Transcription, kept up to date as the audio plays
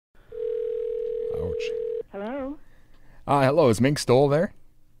Hello? Hello, is Mink Stoll there?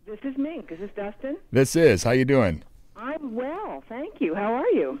 This is Mink. Is this Dustin? This is. How you doing? I'm well, thank you. How are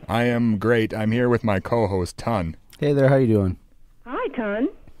you? I am great. I'm here with my co-host, Ton. Hey there, how you doing? Hi, Ton.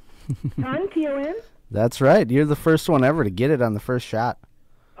 Ton, T-O-N? That's right. You're the first one ever to get it on the first shot.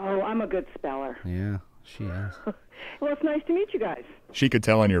 Oh, I'm a good speller. Yeah, she is. Well, it's nice to meet you guys. She could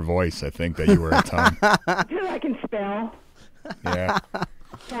tell in your voice, I think, that you were a Ton. Dude, I can spell. Yeah.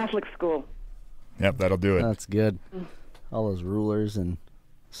 Catholic school. Yep, that'll do it. That's good. All those rulers and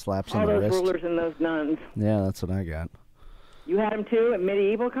slaps on All the those wrist. rulers and those nuns. Yeah, that's what I got. You had them too, a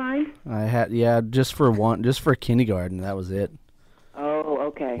medieval kind? I had, just for kindergarten, that was it. Oh,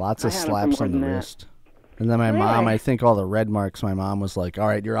 okay. Lots of I had 'em for slaps more on the than that. wrist. And then my Really? mom, I think all the red marks, my mom was like, all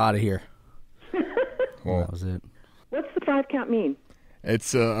right, you're out of here. Well, That was it. What's the 5 count mean?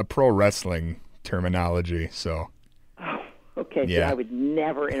 it's a pro wrestling terminology, so Oh, okay. Yeah. See, I would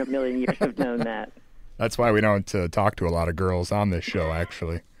never in a million years have known that. that's why we don't talk to a lot of girls on this show,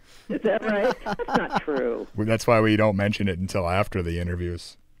 actually. Is that right? That's not true. That's why we don't mention it until after the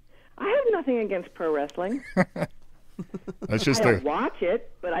interviews. I have nothing against pro wrestling. That's just I don't watch it,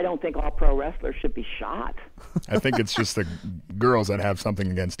 but I don't think all pro wrestlers should be shot. I think it's just the girls that have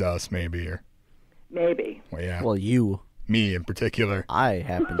something against us, maybe, or Maybe. well, yeah, Well, you. me in particular. I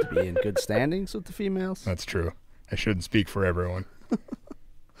happen to be in good standings with the females. That's true. I shouldn't speak for everyone.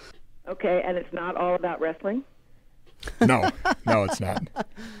 Okay, and it's not all about wrestling? No, it's not.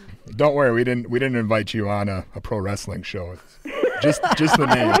 Don't worry, we didn't invite you on a pro wrestling show. It's just the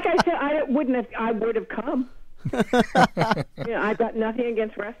name. Like I said, I would have come. I've got nothing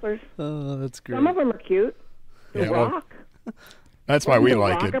against wrestlers. Oh, that's great. Some of them are cute. The Yeah, well, Rock. That's why we Isn't The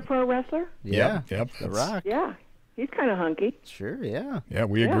like Rock it. a pro wrestler? Yeah, Yep. The that's- Rock. Yeah. He's kind of hunky. Sure, yeah. Yeah,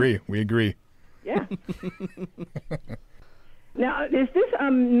 we Yeah. agree. We agree. Yeah. Now, is this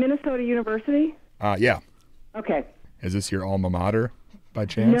Minnesota University? Yeah. Okay. Is this your alma mater by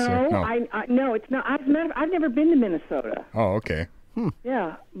chance? No, or no, it's not. I've never been to Minnesota. Oh, okay.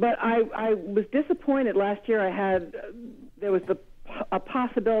 Yeah, but I was disappointed last year. There was a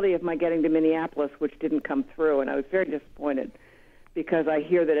possibility of my getting to Minneapolis, which didn't come through, and I was very disappointed because I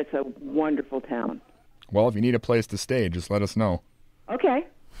hear that it's a wonderful town. Well, if you need a place to stay, just let us know. Okay,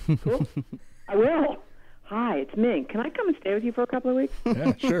 cool. I will. Hi, it's Mink. Can I come and stay with you for a couple of weeks?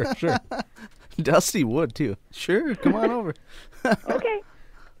 Yeah, sure. Dusty would, too. Sure, come on over. Okay.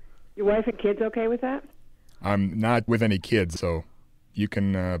 Your wife and kids okay with that? I'm not with any kids, so you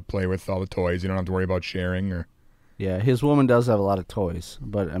can play with all the toys. You don't have to worry about sharing or. Yeah, his woman does have a lot of toys,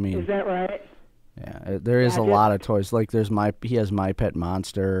 but I mean, Is that right? yeah, there is a Yeah, lot of toys. Like he has My Pet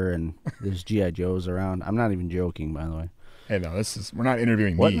Monster, and there's GI Joes around. I'm not even joking, by the way. Hey, no, we're not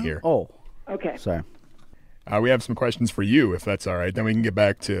interviewing me here. Oh, Okay. sorry. We have some questions for you, if that's all right. Then we can get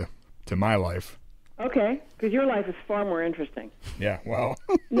back to my life. Okay, because your life is far more interesting. Yeah, well,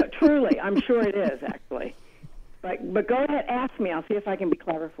 No, truly, I'm sure it is, actually. But go ahead, ask me. I'll see if I can be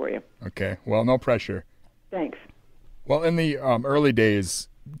clever for you. okay. Well, no pressure. Thanks. Well, in the early days,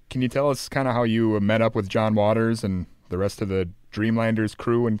 can you tell us kind of how you met up with John Waters and the rest of the Dreamlanders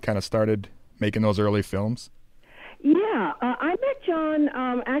crew and kind of started making those early films? Yeah, I met John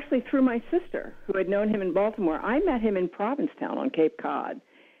actually through my sister, who had known him in Baltimore. I met him in Provincetown on Cape Cod.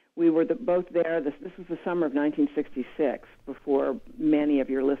 We were both there. This was the summer of 1966, before many of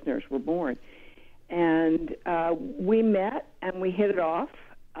your listeners were born. And we met, and we hit it off.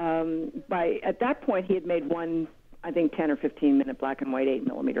 At that point, he had made one, I think, 10 or 15-minute black and white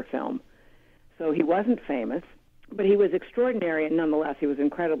 8mm film. So he wasn't famous, but he was extraordinary, and nonetheless, he was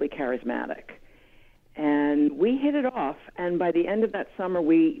incredibly charismatic. And we hit it off, and by the end of that summer,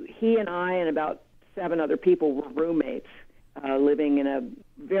 he and I and about 7 other people were roommates, living in a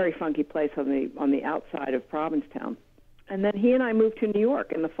very funky place on the outside of Provincetown. And then he and I moved to New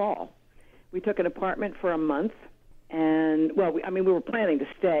York in the fall. We took an apartment for a month, and we were planning to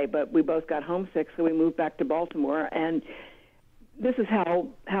stay, but we both got homesick, so we moved back to Baltimore. And this is how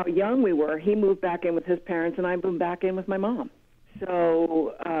young we were. He moved back in with his parents, and I moved back in with my mom.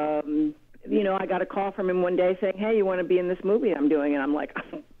 So, I got a call from him one day saying, "Hey, you want to be in this movie I'm doing?" And I'm like,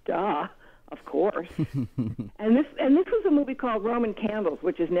 "Duh, of course." and this was a movie called Roman Candles,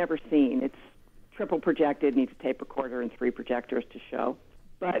 which is never seen. It's triple projected, needs a tape recorder and 3 projectors to show.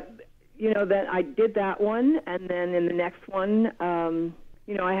 But then I did that one, and then in the next one,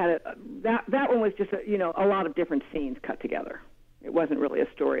 I had that one was just a lot of different scenes cut together. It wasn't really a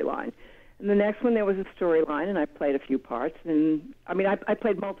storyline. And the next one, there was a storyline, and I played a few parts. And I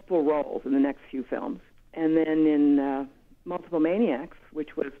played multiple roles in the next few films. And then in Multiple Maniacs,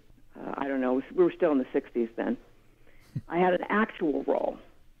 which was, we were still in the 60s then, I had an actual role.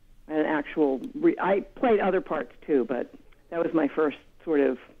 I played other parts too, but that was my first sort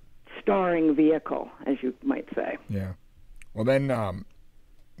of starring vehicle, as you might say. Yeah. Well, then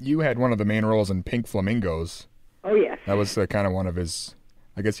you had one of the main roles in Pink Flamingos. Oh, yes. That was kind of one of his,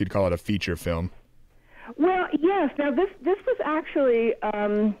 I guess you'd call it a feature film. Well, yes. Now, this was actually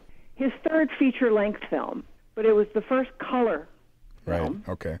his third feature-length film, but it was the first color film.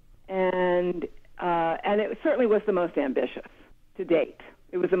 Right, okay. And it certainly was the most ambitious to date.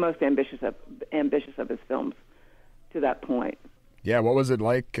 It was the most ambitious of his films to that point. Yeah, what was it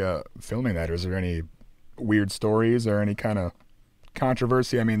like filming that? Was there any weird stories or any kind of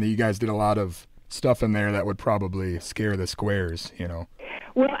controversy? I mean, you guys did a lot of stuff in there that would probably scare the squares, you know.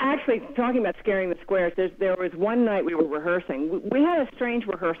 Well, actually, talking about scaring the squares, there was one night we were rehearsing. We had a strange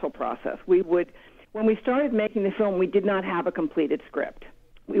rehearsal process. When we started making the film, we did not have a completed script.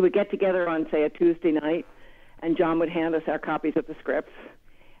 We would get together on, say, a Tuesday night, and John would hand us our copies of the scripts,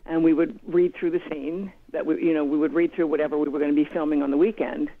 and we would read through the scene that we would read through whatever we were going to be filming on the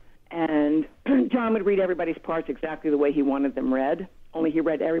weekend. And John would read everybody's parts exactly the way he wanted them read, only he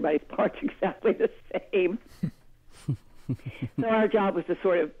read everybody's parts exactly the same. So our job was to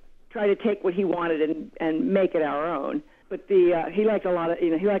sort of try to take what he wanted and make it our own. But he liked a lot of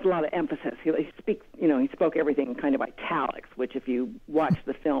emphasis. He spoke everything in kind of italics, which if you watch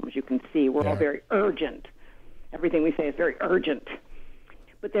the films you can see we're all very urgent. Everything we say is very urgent.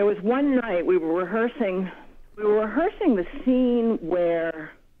 But there was one night we were rehearsing the scene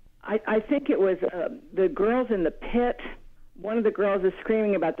where I think it was the girls in the pit. One of the girls is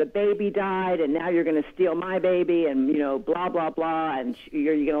screaming about the baby died, and now you're going to steal my baby, and blah blah blah, and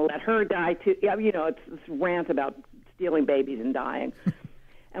you're going to let her die too. Yeah, it's this rant about stealing babies and dying.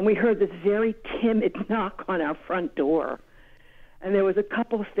 And we heard this very timid knock on our front door, and there was a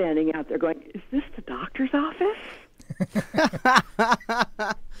couple standing out there going, "Is this the doctor's office?"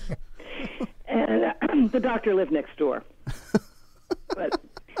 And the doctor lived next door. But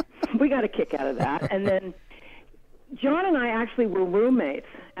we got a kick out of that. And then John and I actually were roommates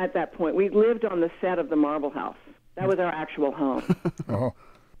at that point. We lived on the set of the Marble House. That was our actual home. Oh.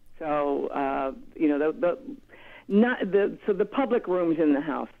 So, so the public rooms in the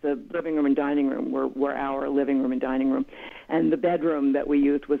house, the living room and dining room, were our living room and dining room, and the bedroom that we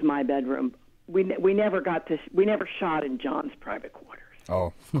used was my bedroom. We never shot in John's private quarters.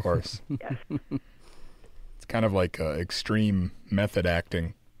 Oh, of course. Yes. It's kind of like extreme method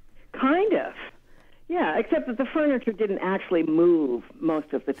acting. Kind of. Yeah, except that the furniture didn't actually move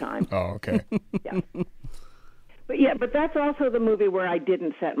most of the time. Oh, okay. Yeah. But that's also the movie where I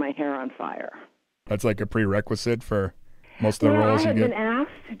didn't set my hair on fire. That's like a prerequisite for most of the roles you get?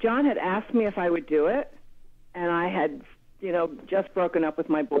 John had asked me if I would do it, and I had, just broken up with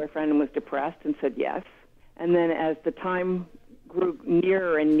my boyfriend and was depressed and said yes. And then as the time grew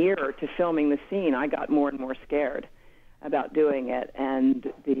nearer and nearer to filming the scene, I got more and more scared about doing it.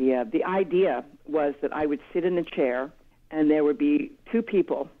 And the idea was that I would sit in a chair, and there would be two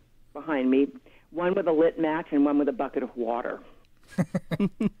people behind me, one with a lit match and one with a bucket of water.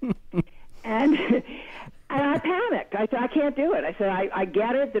 And I panicked. I said, I can't do it. I said, I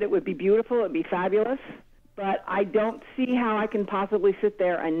get it that it would be beautiful, it would be fabulous, but I don't see how I can possibly sit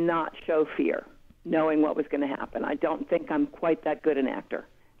there and not show fear, knowing what was going to happen. I don't think I'm quite that good an actor.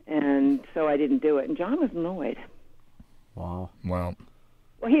 And so I didn't do it. And John was annoyed. Wow. Well,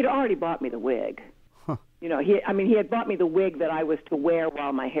 he had already bought me the wig. Huh. He had bought me the wig that I was to wear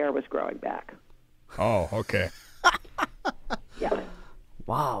while my hair was growing back. Oh, okay. Yeah.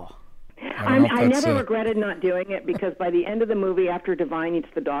 Wow. I never regretted not doing it, because by the end of the movie, after Divine eats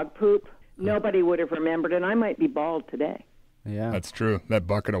the dog poop, nobody would have remembered, and I might be bald today. Yeah. That's true. That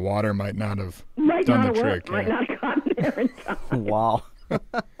bucket of water might not have done the trick. Might not have gotten there in time. Wow.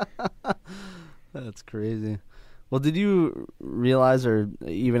 That's crazy. Well, did you realize, or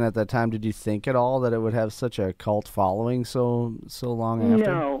even at that time, did you think at all that it would have such a cult following so long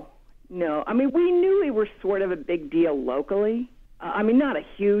after? No. I mean, we knew we were sort of a big deal locally. Not a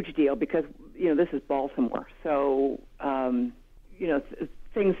huge deal, because, this is Baltimore. So,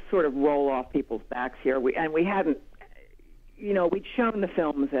 things sort of roll off people's backs here. We hadn't, we'd shown the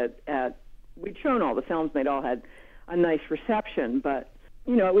films we'd shown all the films, and they'd all had a nice reception, but,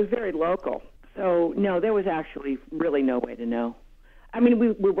 it was very local. So, no, there was actually really no way to know. I mean,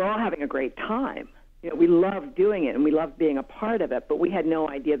 we were all having a great time. We loved doing it, and we loved being a part of it, but we had no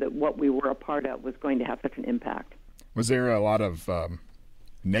idea that what we were a part of was going to have such an impact. Was there a lot of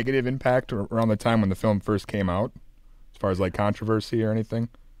negative impact around the time when the film first came out, as far as like controversy or anything?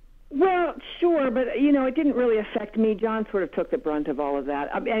 Well, sure, but it didn't really affect me. John sort of took the brunt of all of that,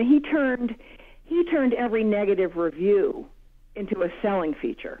 and he turned every negative review into a selling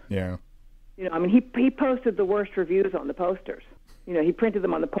feature. Yeah. I mean, he posted the worst reviews on the posters. He printed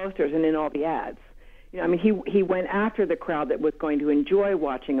them on the posters and in all the ads. I mean, he went after the crowd that was going to enjoy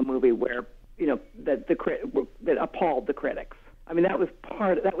watching a movie where, that appalled the critics. I mean, that was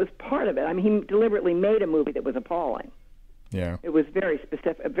part of it. I mean, he deliberately made a movie that was appalling. Yeah. It was very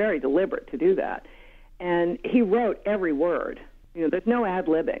specific, very deliberate to do that. And he wrote every word. There's no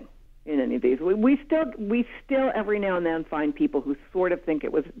ad-libbing in any of these. We still every now and then find people who sort of think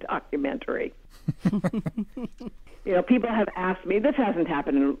it was a documentary. People have asked me, this hasn't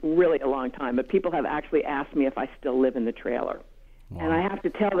happened in really a long time, but people have actually asked me if I still live in the trailer. Wow. And I have to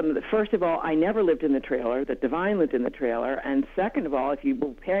tell them that, first of all, I never lived in the trailer, that Divine lived in the trailer, and second of all, if you were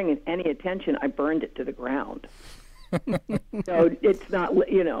paying any attention, I burned it to the ground. So it's not,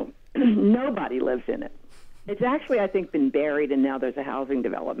 nobody lives in it. It's actually, I think, been buried, and now there's a housing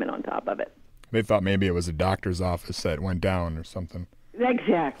development on top of it. They thought maybe it was a doctor's office that went down or something.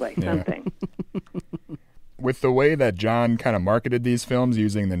 Exactly, something. With the way that John kind of marketed these films,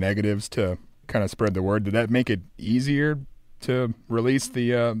 using the negatives to kind of spread the word, did that make it easier to release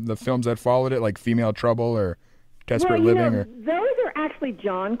the films that followed it, like Female Trouble or Desperate Living? Those are actually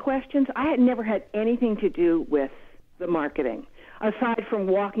John questions. I had never had anything to do with the marketing, aside from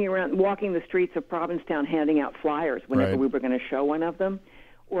walking the streets of Provincetown handing out flyers whenever we were going to show one of them.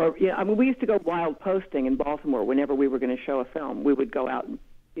 Or, we used to go wild posting in Baltimore whenever we were going to show a film. We would go out and,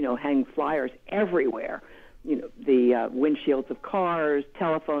 hang flyers everywhere. The windshields of cars,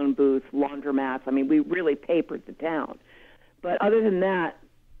 telephone booths, laundromats. I mean, we really papered the town. But other than that,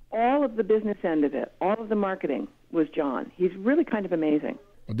 all of the business end of it, all of the marketing was John. He's really kind of amazing.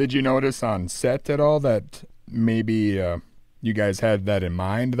 Well, did you notice on set at all that maybe you guys had that in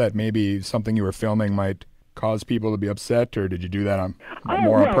mind, that maybe something you were filming might cause people to be upset, or did you do that on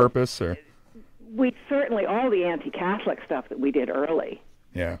purpose? Or we certainly, all the anti-Catholic stuff that we did early,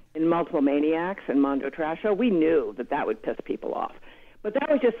 in Multiple Maniacs and Mondo Trasho, we knew that would piss people off. But that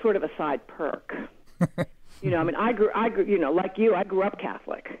was just sort of a side perk. I mean, I grew, like you, I grew up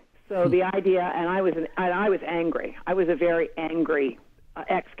Catholic. So the idea, and I was angry. I was a very angry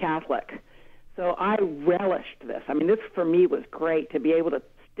ex-Catholic. So I relished this. I mean, this for me was great. To be able to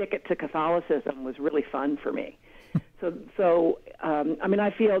stick it to Catholicism was really fun for me. So I mean,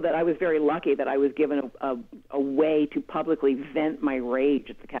 I feel that I was very lucky that I was given a way to publicly vent my rage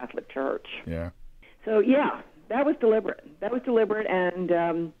at the Catholic Church. Yeah. So that was deliberate.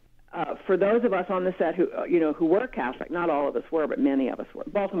 And for those of us on the set who were Catholic, not all of us were, but many of us were.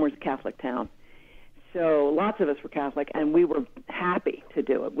 Baltimore's a Catholic town, so lots of us were Catholic, and we were happy to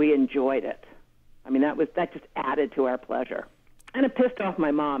do it. We enjoyed it. I mean, that just added to our pleasure, and it pissed off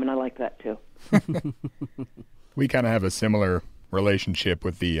my mom, and I like that too. We kind of have a similar relationship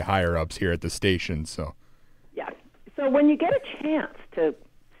with the higher-ups here at the station, so. Yeah. So when you get a chance to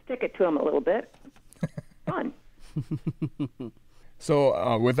stick it to them a little bit, fun.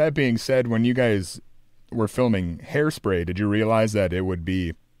 So with that being said, when you guys were filming Hairspray, did you realize that it would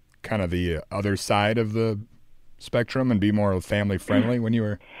be kind of the other side of the spectrum and be more family-friendly when you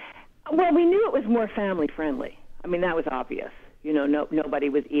were? Well, we knew it was more family-friendly. I mean, that was obvious. Nobody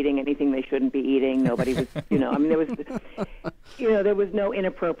was eating anything they shouldn't be eating. Nobody was, I mean, there was no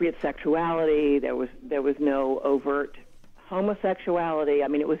inappropriate sexuality. There was no overt homosexuality. I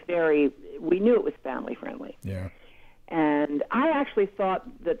mean, we knew it was family-friendly. Yeah. And I actually thought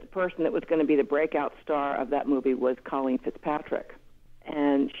that the person that was going to be the breakout star of that movie was Colleen Fitzpatrick.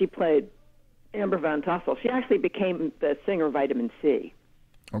 And she played Amber Van Tassel. She actually became the singer Vitamin C.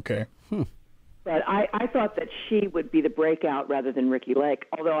 Okay. But I thought that she would be the breakout rather than Ricki Lake.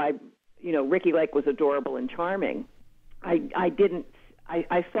 Although Ricki Lake was adorable and charming.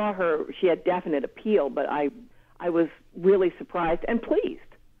 I saw her, she had definite appeal, but I was really surprised and pleased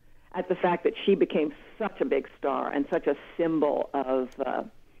at the fact that she became such a big star and such a symbol of,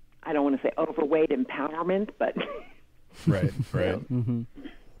 I don't want to say overweight empowerment, but... Right. Mm-hmm.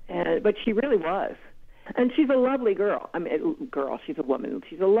 But she really was. And she's a lovely girl. I mean, she's a woman.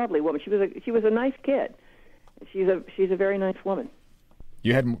 She's a lovely woman. She was a nice kid. She's a very nice woman.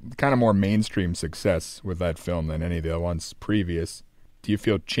 You had kind of more mainstream success with that film than any of the ones previous. Do you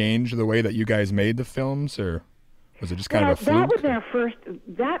feel changed the way that you guys made the films, or was it just kind of a fluke? That was our first.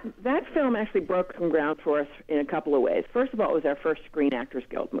 That film actually broke some ground for us in a couple of ways. First of all, it was our first Screen Actors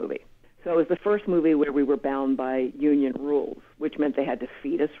Guild movie. So it was the first movie where we were bound by union rules, which meant they had to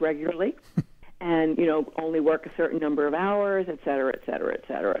feed us regularly and, only work a certain number of hours, et cetera, et cetera, et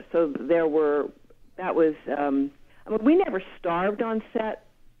cetera. So we never starved on set,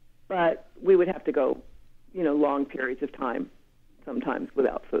 but we would have to go, long periods of time, sometimes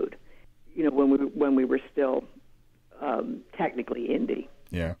without food, when we were still technically indie.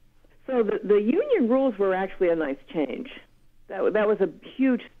 Yeah. So the union rules were actually a nice change. That was a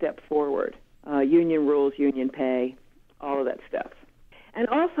huge step forward. Union rules, union pay, all of that stuff. And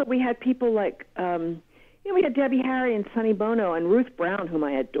also we had people like, we had Debbie Harry and Sonny Bono and Ruth Brown, whom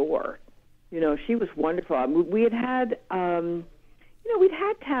I adore. She was wonderful. We'd had Tab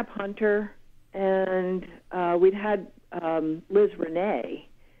Hunter, and we'd had Liz Renee.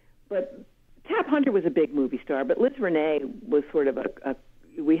 But Tab Hunter was a big movie star, but Liz Renee was sort of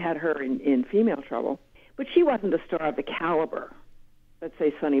we had her in Female Trouble. But she wasn't a star of the caliber, let's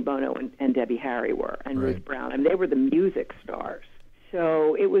say Sonny Bono and Debbie Harry were, and Right. Ruth Brown. I mean, they were the music stars.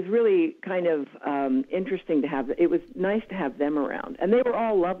 So it was really kind of interesting to have. It was nice to have them around, and they were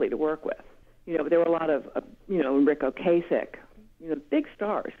all lovely to work with. There were a lot of, Rick Ocasek, big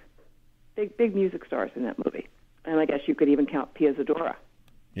stars, big music stars in that movie. And I guess you could even count Pia Zadora.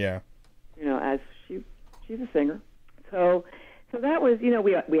 Yeah. As she's a singer. So that was,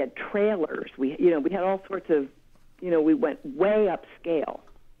 we had trailers. We had all sorts of, we went way upscale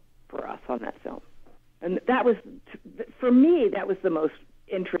for us on that film. And that was, for me, that was the most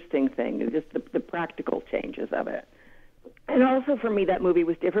interesting thing, just the practical changes of it. And also for me, that movie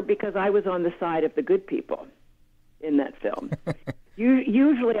was different because I was on the side of the good people in that film.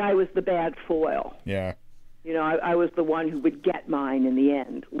 Usually I was the bad foil. Yeah. I was the one who would get mine in the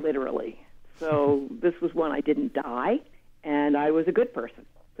end, literally. So this was one I didn't die, and I was a good person.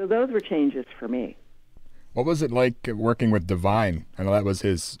 So those were changes for me. What was it like working with Divine? I know that was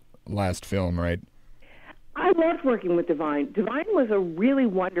his last film, right? I loved working with Divine. Divine was a really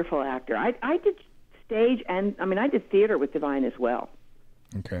wonderful actor. I did stage and, I did theater with Divine as well.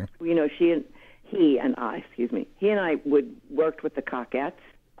 Okay. He and I worked with the Cockettes,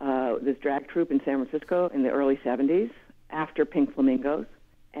 this drag troupe in San Francisco in the early 70s after Pink Flamingos.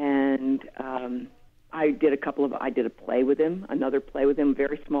 And I did a play with him, another play with him,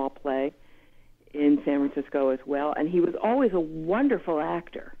 very small play in San Francisco as well. And he was always a wonderful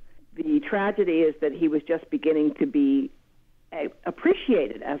actor. The tragedy is that he was just beginning to be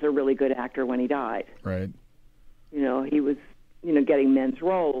appreciated as a really good actor when he died. Right. He was, getting men's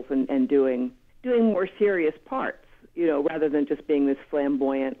roles and doing more serious parts, rather than just being this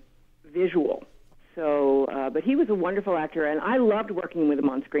flamboyant visual. So, but he was a wonderful actor, and I loved working with him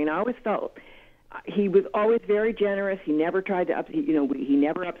on screen. I always felt he was always very generous. He never tried to, he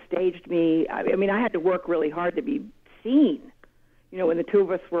never upstaged me. I had to work really hard to be seen. When the two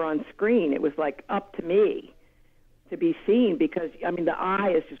of us were on screen, it was like up to me to be seen because, the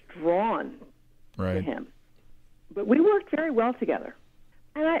eye is just drawn to him. But we worked very well together.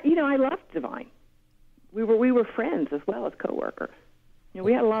 And I loved Divine. We were friends as well as coworkers.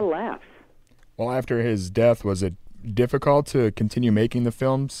 We had a lot of laughs. Well, after his death, was it difficult to continue making the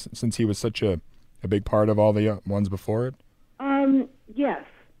films since he was such a big part of all the ones before it? Yes,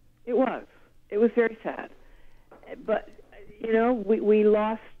 it was. It was very sad. But, we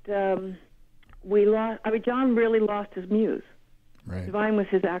lost, John really lost his muse. Right. Divine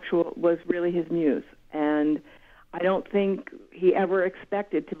was really his muse. And I don't think he ever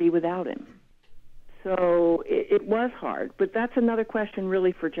expected to be without him. So it was hard. But that's another question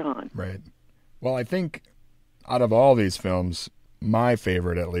really for John. Right. Well, I think out of all these films, my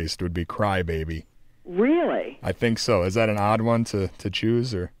favorite at least would be Cry Baby. Really? I think so. Is that an odd one to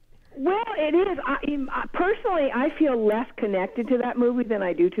choose, or? Well, it is. Personally, I feel less connected to that movie than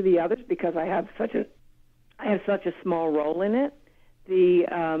I do to the others because I have such a small role in it.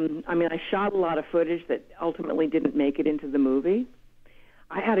 I shot a lot of footage that ultimately didn't make it into the movie.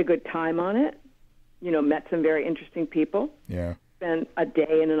 I had a good time on it. Met some very interesting people. Yeah. Spent a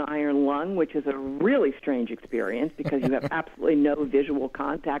day in an iron lung, which is a really strange experience because you have absolutely no visual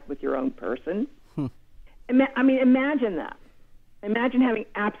contact with your own person. Imagine that. Imagine having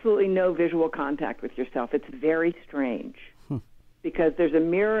absolutely no visual contact with yourself. It's very strange because there's a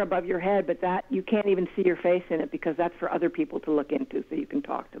mirror above your head, but that you can't even see your face in it because that's for other people to look into so you can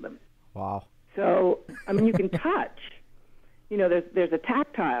talk to them. Wow. So, you can touch. There's a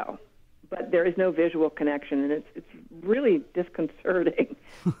tactile, but there is no visual connection, and it's really disconcerting.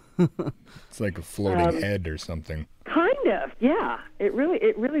 It's like a floating head or something. Kind of, yeah. It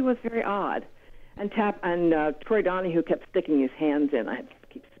really was very odd. And Troy Donahue kept sticking his hands in. I had to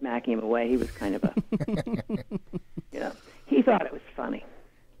keep smacking him away. He was kind of a, he thought it was funny.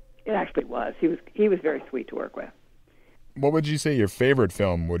 It actually was. He was very sweet to work with. What would you say your favorite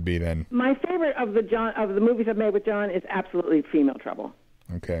film would be then? My favorite of the movies I've made with John is absolutely Female Trouble.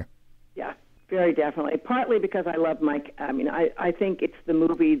 Okay. Yeah, very definitely. Partly because I love Mike. I think it's the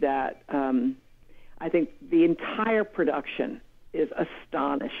movie that I think the entire production is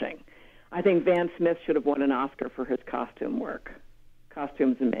astonishing. I think Van Smith should have won an Oscar for his costume work.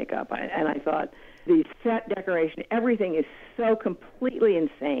 costumes and makeup. And I thought the set decoration, everything is so completely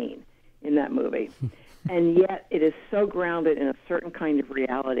insane in that movie. And yet it is so grounded in a certain kind of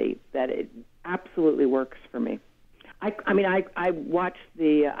reality that it absolutely works for me. I watched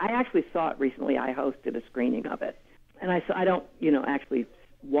I actually saw it recently. I hosted a screening of it. And I don't, actually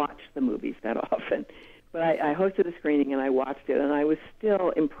watch the movies that often. But I hosted a screening and I watched it, and I was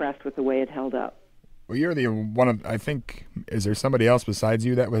still impressed with the way it held up. Well, you're the one of, I think, is there somebody else besides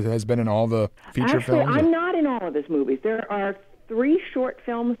you that has been in all the feature films? Actually, I'm not in all of his movies. There are 3 short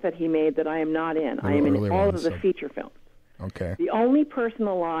films that he made that I am not in. I am in all of the feature films. Okay. The only person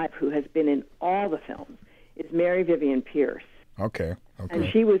alive who has been in all the films is Mary Vivian Pierce. Okay.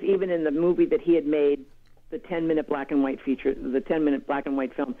 And she was even in the movie that he had made, the 10-minute black and white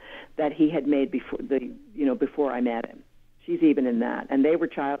film that he had made before I met him. She's even in that, and they were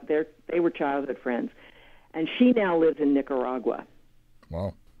childhood friends, and she now lives in Nicaragua.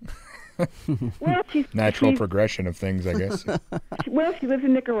 Wow. Well, she's progression of things, I guess. She lives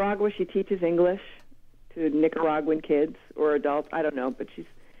in Nicaragua. She teaches English to Nicaraguan kids or adults. I don't know, but she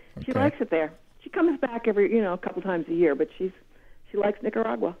likes it there. She comes back every a couple times a year, but she likes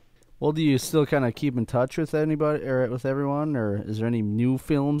Nicaragua. Well, do you still kind of keep in touch with anybody or with everyone, or is there any new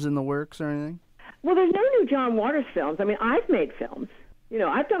films in the works or anything? Well, there's no new John Waters films. I mean, I've made films.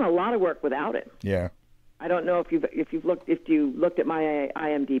 I've done a lot of work without him. Yeah. I don't know if you looked at my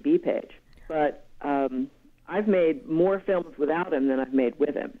IMDb page, but I've made more films without him than I've made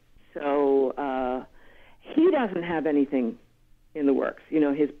with him. So he doesn't have anything in the works.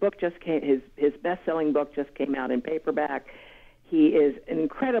 His book just came. His best-selling book just came out in paperback. He is an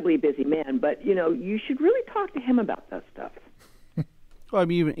incredibly busy man, but you should really talk to him about that stuff. Well, I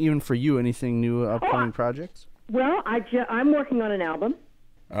mean, even for you, anything new upcoming projects? Well, I'm working on an album.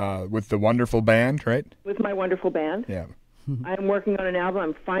 With the wonderful band, right? With my wonderful band. Yeah. I'm working on an album.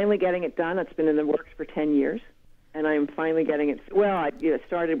 I'm finally getting it done. It's been in the works for 10 years, and I'm finally getting it. Well, I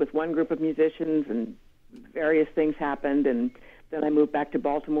started with one group of musicians, and various things happened, and then I moved back to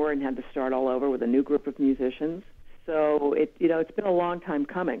Baltimore and had to start all over with a new group of musicians. So it's been a long time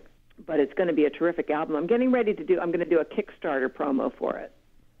coming, but it's going to be a terrific album. I'm going to do a Kickstarter promo for it.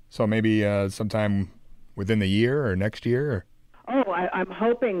 So maybe sometime within the year or next year? Or? Oh, I'm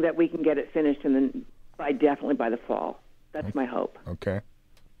hoping that we can get it finished definitely by the fall. That's my hope. Okay.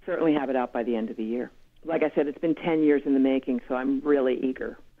 Certainly have it out by the end of the year. Like I said, it's been 10 years in the making, so I'm really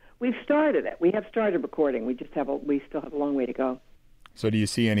eager. We've started it. We have started recording. We still have a long way to go. So do you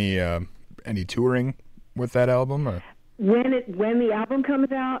see any touring with that album? Or? When the album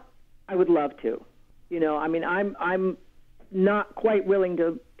comes out, I would love to. I'm not quite willing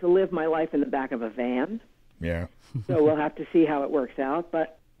to live my life in the back of a van. Yeah. So we'll have to see how it works out.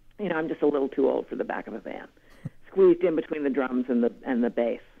 But I'm just a little too old for the back of a van, squeezed in between the drums and the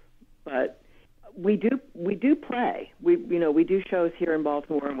bass. But we do play. We do shows here in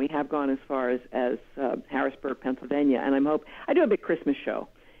Baltimore, and we have gone as far as Harrisburg, Pennsylvania. And I do a big Christmas show,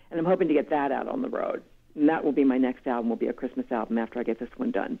 and I'm hoping to get that out on the road. And that will be my next album. Will be a Christmas album after I get this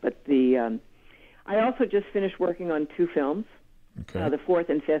one done. But I also just finished working on 2 films, okay. The 4th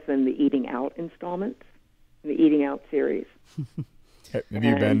and 5th, and the Eating Out installments, the Eating Out series. Have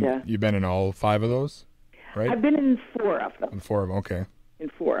you been in all 5 of those? Right. I've been in 4 of them. In 4 of them, okay. In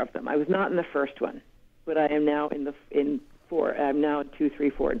 4 of them. I was not in the first one, but I am now in 4. I'm now in 2, 3,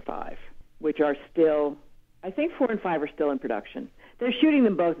 4, and 5, which are still. I think 4 and 5 are still in production. They're shooting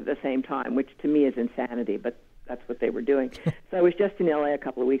them both at the same time, which to me is insanity, but that's what they were doing. So I was just in L.A. a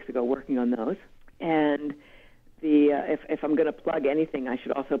couple of weeks ago working on those. And if I'm going to plug anything, I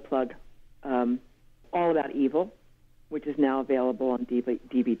should also plug All About Evil, which is now available on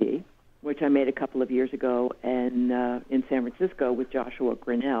DVD, which I made a couple of years ago in San Francisco with Joshua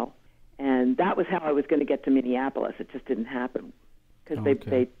Grinnell. And that was how I was going to get to Minneapolis. It just didn't happen because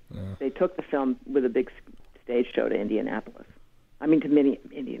they took the film with a big stage show to Indianapolis.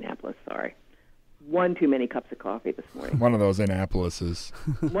 Indianapolis, sorry. One too many cups of coffee this morning. One of those Annapolises.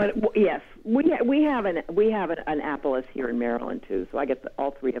 Yes, we have an Annapolis here in Maryland too, so I get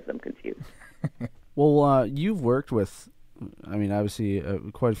all 3 of them confused. Well, you've worked with, obviously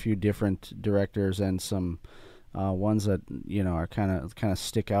quite a few different directors and some ones that are kind of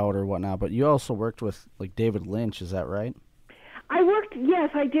stick out or whatnot. But you also worked with like David Lynch, is that right? Yes,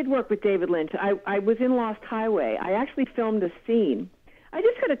 I did work with David Lynch. I was in Lost Highway. I actually filmed a scene. I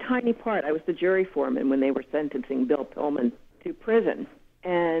just got a tiny part. I was the jury foreman when they were sentencing Bill Pullman to prison.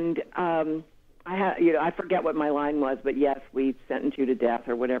 And I forget what my line was, but yes, we sentenced you to death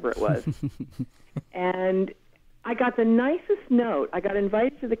or whatever it was. And I got the nicest note. I got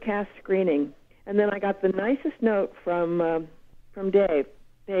invited to the cast screening, and then I got the nicest note from from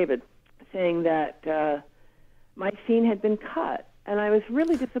David, saying that my scene had been cut, and I was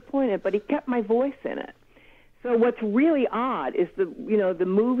really disappointed. But he kept my voice in it. So what's really odd is the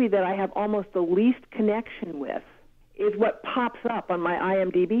movie that I have almost the least connection with is what pops up on my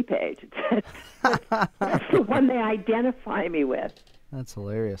IMDb page. That's the one they identify me with. That's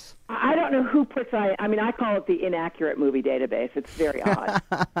hilarious. I don't know who puts I call it the inaccurate movie database. It's very odd.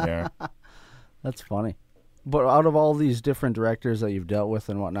 Yeah. That's funny. But out of all these different directors that you've dealt with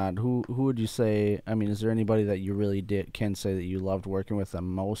and whatnot, who would you say, I mean, is there anybody that you really can say that you loved working with the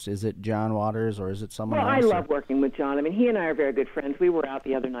most? Is it John Waters or is it someone else? Well, I love working with John. I mean, he and I are very good friends. We were out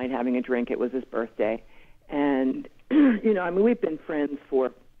the other night having a drink. It was his birthday. And, we've been friends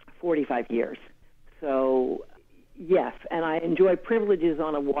for 45 years. So, yes, and I enjoy privileges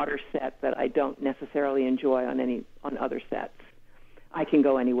on a water set that I don't necessarily enjoy on other sets. I can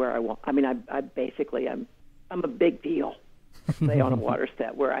go anywhere I want. I mean, I'm a big deal, say, on a water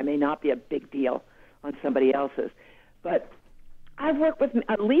set, where I may not be a big deal on somebody else's. But I've worked with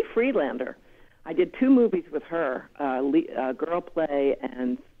Lee Friedlander. I did 2 movies with her, Girl Play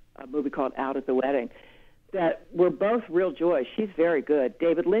and a movie called Out at the Wedding, that were both real joys. She's very good.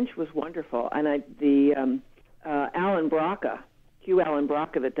 David Lynch was wonderful. And Alan Braca, Hugh Allen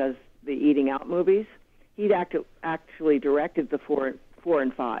Braca, that does the Eating Out movies, he'd actually directed the 4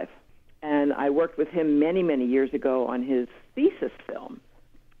 and 5. And I worked with him many, many years ago on his thesis film.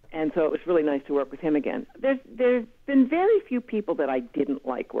 And so it was really nice to work with him again. There's been very few people that I didn't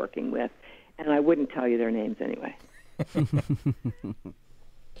like working with, and I wouldn't tell you their names anyway.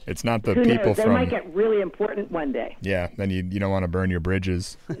 It's not the Who people knows? They from... might get really important one day. Yeah, then you don't want to burn your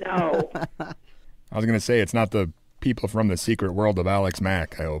bridges. No. I was going to say, it's not the people from the secret world of Alex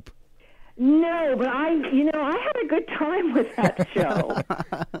Mack, I hope. No, but I had a good time with that show.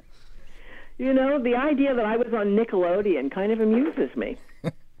 The idea that I was on Nickelodeon kind of amuses me.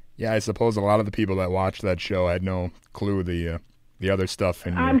 Yeah, I suppose a lot of the people that watched that show had no clue the other stuff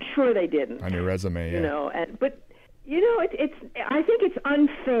in I'm sure they didn't. on your resume. Yeah. But it's. I think it's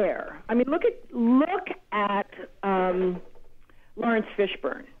unfair. I mean, look at Lawrence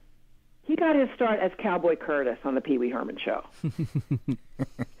Fishburne. He got his start as Cowboy Curtis on the Pee Wee Herman Show.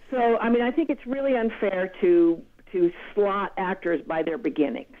 So, I mean, I think it's really unfair to slot actors by their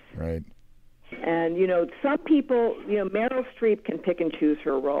beginnings. Right. And, some people, Meryl Streep can pick and choose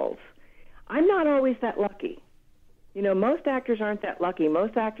her roles. I'm not always that lucky. Most actors aren't that lucky.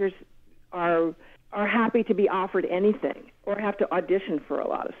 Most actors are happy to be offered anything or have to audition for a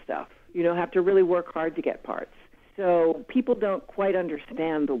lot of stuff, have to really work hard to get parts. So people don't quite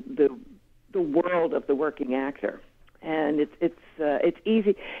understand the world of the working actor. And it's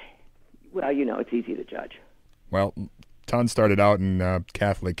easy. Well, it's easy to judge. Well, Ton started out in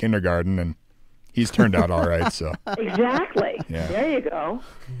Catholic kindergarten, and he's turned out all right. So exactly. Yeah. There you go.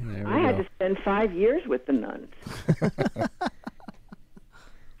 I had to spend 5 years with the nuns,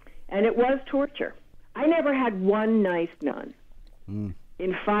 and it was torture. I never had one nice nun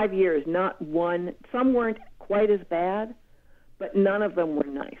in 5 years. Not one. Some weren't quite as bad, but none of them were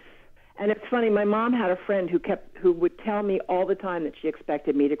nice. And it's funny, my mom had a friend who would tell me all the time that she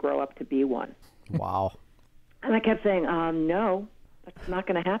expected me to grow up to be one. Wow. And I kept saying, no, that's not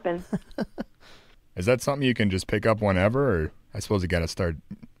going to happen. Is that something you can just pick up whenever, or I suppose you got to start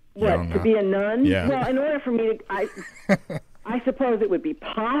young? What, to be a nun? Yeah. Well, in order for me to, I suppose it would be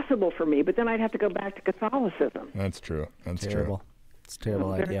possible for me, but then I'd have to go back to Catholicism. That's true. That's Terrible. true. It's a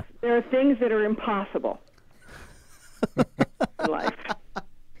terrible idea. There are things that are impossible in life.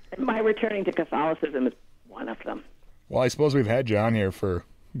 And my returning to Catholicism is one of them. Well, I suppose we've had you on here for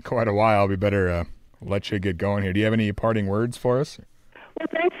quite a while. We better let you get going here. Do you have any parting words for us? Well,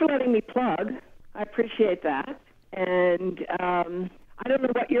 thanks for letting me plug. I appreciate that. And I don't know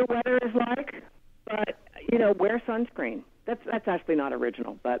what your weather is like, but, wear sunscreen. That's actually not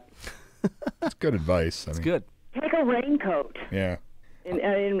original, but... That's good advice. It's good. Take a raincoat. Yeah.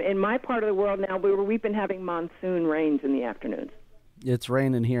 In my part of the world now, we've been having monsoon rains in the afternoons. It's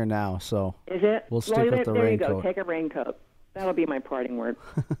raining here now, so is it? We'll stick with the there raincoat. You go. Take a raincoat. That'll be my parting word.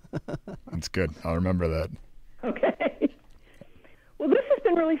 That's good. I'll remember that. Okay. Well, this has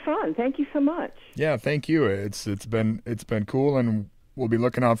been really fun. Thank you so much. Yeah, thank you. It's been cool, and we'll be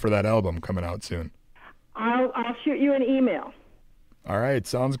looking out for that album coming out soon. I'll shoot you an email. All right,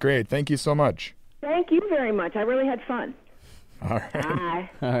 sounds great. Thank you so much. Thank you very much. I really had fun. All right. Bye.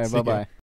 all right, bye-bye.